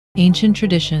Ancient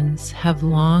traditions have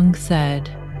long said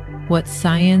what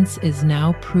science is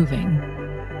now proving.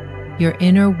 Your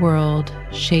inner world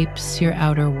shapes your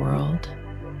outer world.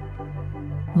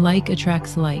 Like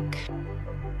attracts like.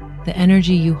 The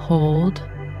energy you hold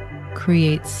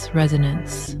creates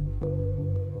resonance.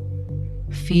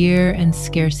 Fear and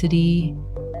scarcity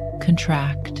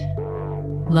contract.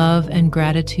 Love and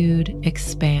gratitude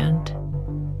expand.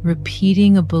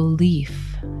 Repeating a belief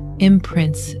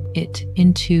imprints it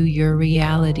into your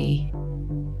reality.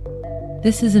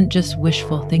 This isn't just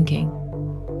wishful thinking.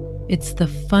 It's the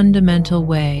fundamental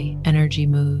way energy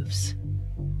moves.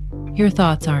 Your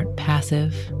thoughts aren't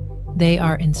passive. They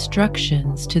are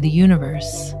instructions to the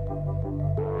universe.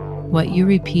 What you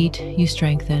repeat, you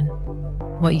strengthen.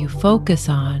 What you focus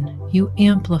on, you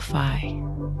amplify.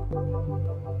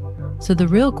 So the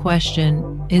real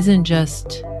question isn't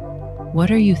just,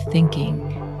 what are you thinking?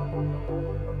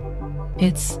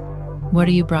 It's, what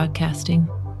are you broadcasting?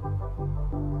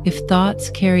 If thoughts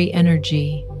carry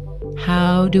energy,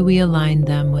 how do we align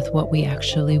them with what we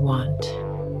actually want?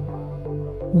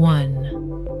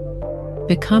 1.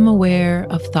 Become aware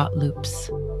of thought loops.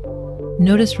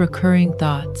 Notice recurring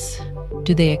thoughts.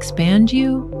 Do they expand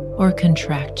you or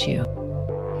contract you?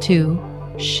 2.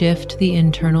 Shift the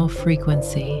internal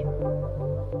frequency.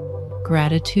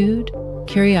 Gratitude,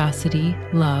 curiosity,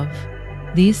 love.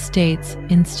 These states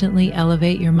instantly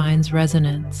elevate your mind's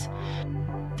resonance.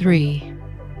 3.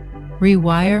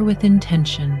 Rewire with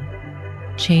intention.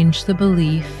 Change the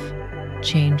belief,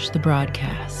 change the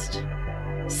broadcast.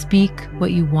 Speak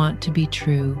what you want to be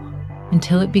true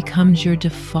until it becomes your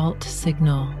default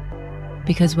signal.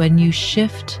 Because when you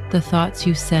shift the thoughts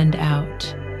you send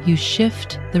out, you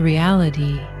shift the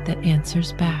reality that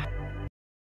answers back.